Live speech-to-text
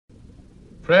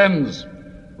Friends,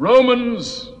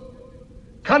 Romans,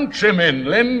 countrymen,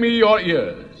 lend me your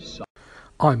ears.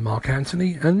 I'm Mark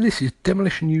Anthony, and this is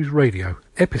Demolition News Radio,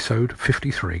 episode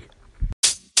 53.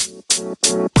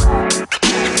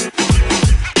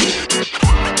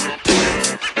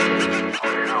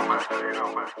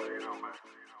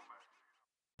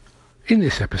 In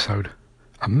this episode,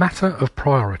 a matter of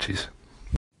priorities.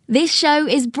 This show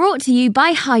is brought to you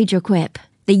by Hydroquip,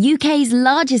 the UK's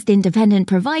largest independent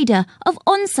provider of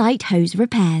on-site hose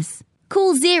repairs.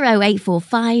 Call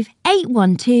 0845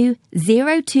 812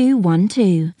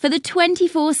 0212 for the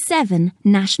 24/7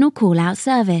 national call-out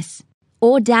service.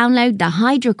 Or download the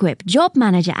Hydroquip Job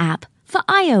Manager app for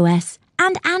iOS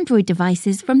and Android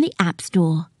devices from the App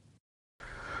Store.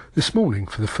 This morning,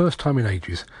 for the first time in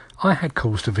ages, I had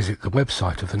calls to visit the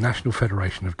website of the National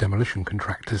Federation of Demolition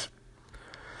Contractors.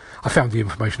 I found the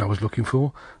information I was looking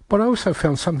for, but I also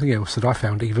found something else that I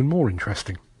found even more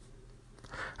interesting.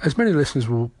 As many listeners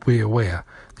will be aware,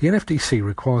 the NFDC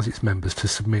requires its members to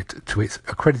submit to its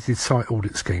accredited site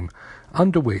audit scheme,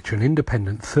 under which an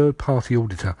independent third-party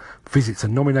auditor visits a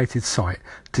nominated site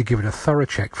to give it a thorough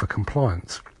check for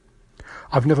compliance.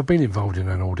 I've never been involved in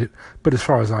an audit, but as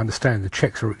far as I understand, the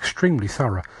checks are extremely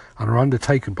thorough and are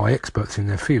undertaken by experts in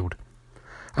their field.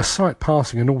 A site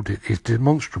passing an audit is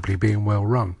demonstrably being well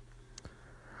run.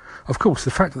 Of course,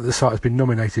 the fact that the site has been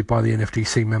nominated by the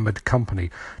NFDC member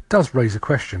company does raise a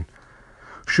question.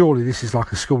 Surely this is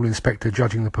like a school inspector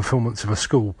judging the performance of a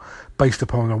school based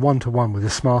upon a one-to-one with the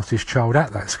smartest child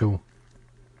at that school.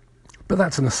 But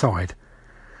that's an aside.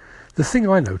 The thing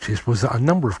I noticed was that a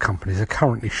number of companies are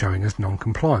currently showing as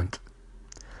non-compliant.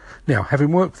 Now,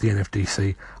 having worked with the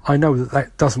NFDC, I know that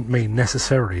that doesn't mean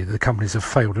necessarily that the companies have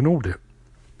failed an audit.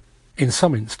 In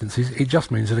some instances, it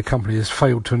just means that a company has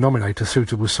failed to nominate a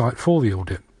suitable site for the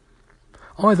audit.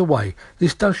 Either way,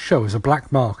 this does show as a black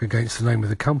mark against the name of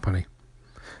the company.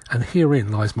 And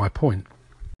herein lies my point.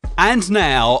 And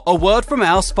now, a word from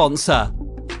our sponsor.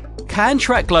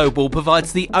 CanTrack Global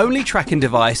provides the only tracking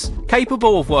device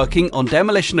capable of working on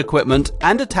demolition equipment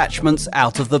and attachments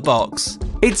out of the box.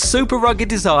 Its super rugged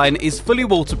design is fully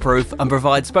waterproof and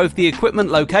provides both the equipment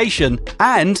location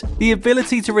and the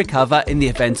ability to recover in the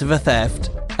event of a theft.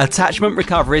 Attachment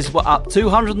recoveries were up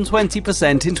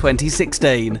 220% in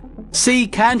 2016. See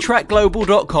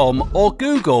cantrackglobal.com or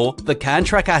Google the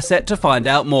CanTrack asset to find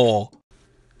out more.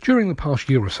 During the past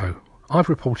year or so, I've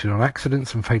reported on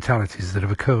accidents and fatalities that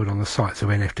have occurred on the sites of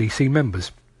NFDC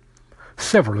members.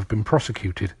 Several have been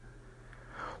prosecuted.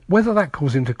 Whether that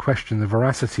calls into question the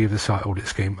veracity of the site audit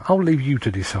scheme, I'll leave you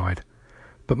to decide.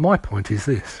 But my point is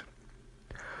this.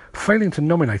 Failing to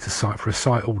nominate a site for a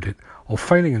site audit, or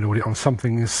failing an audit on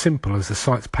something as simple as the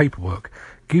site's paperwork,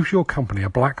 gives your company a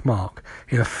black mark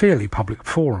in a fairly public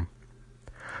forum.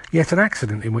 Yet an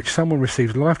accident in which someone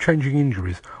receives life-changing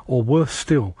injuries, or worse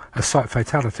still, a site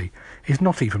fatality, is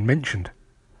not even mentioned.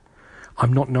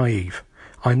 I'm not naive.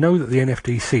 I know that the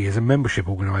NFDC is a membership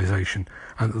organisation,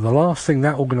 and that the last thing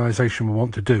that organisation will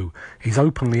want to do is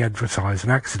openly advertise an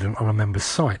accident on a member's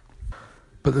site.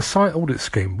 But the site audit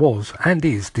scheme was, and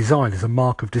is, designed as a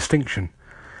mark of distinction,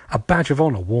 a badge of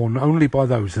honour worn only by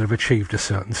those that have achieved a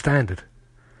certain standard.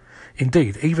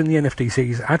 Indeed, even the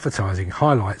NFDC's advertising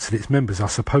highlights that its members are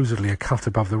supposedly a cut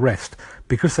above the rest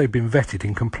because they've been vetted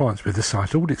in compliance with the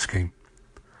site audit scheme.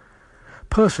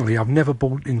 Personally, I've never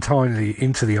bought entirely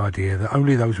into the idea that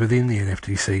only those within the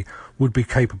NFDC would be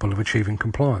capable of achieving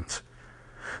compliance.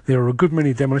 There are a good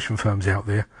many demolition firms out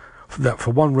there that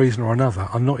for one reason or another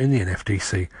are not in the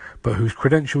NFDC, but whose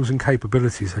credentials and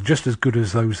capabilities are just as good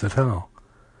as those that are.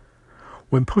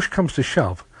 When push comes to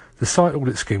shove, the site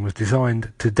audit scheme was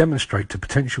designed to demonstrate to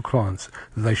potential clients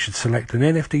that they should select an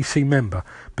NFDC member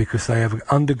because they have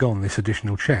undergone this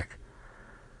additional check.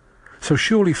 So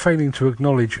surely failing to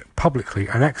acknowledge publicly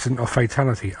an accident or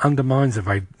fatality undermines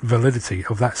the validity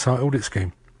of that site audit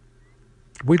scheme.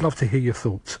 We'd love to hear your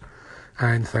thoughts,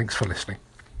 and thanks for listening.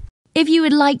 If you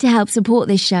would like to help support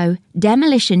this show,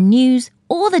 Demolition News,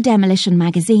 or the Demolition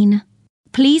Magazine,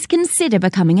 please consider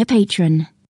becoming a patron.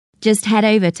 Just head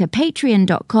over to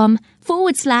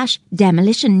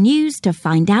patreon.com/Demolition News to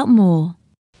find out more.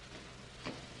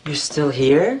 You're still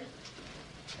here?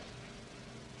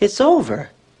 It's over.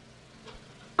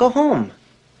 Go home.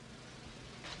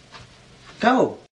 Go.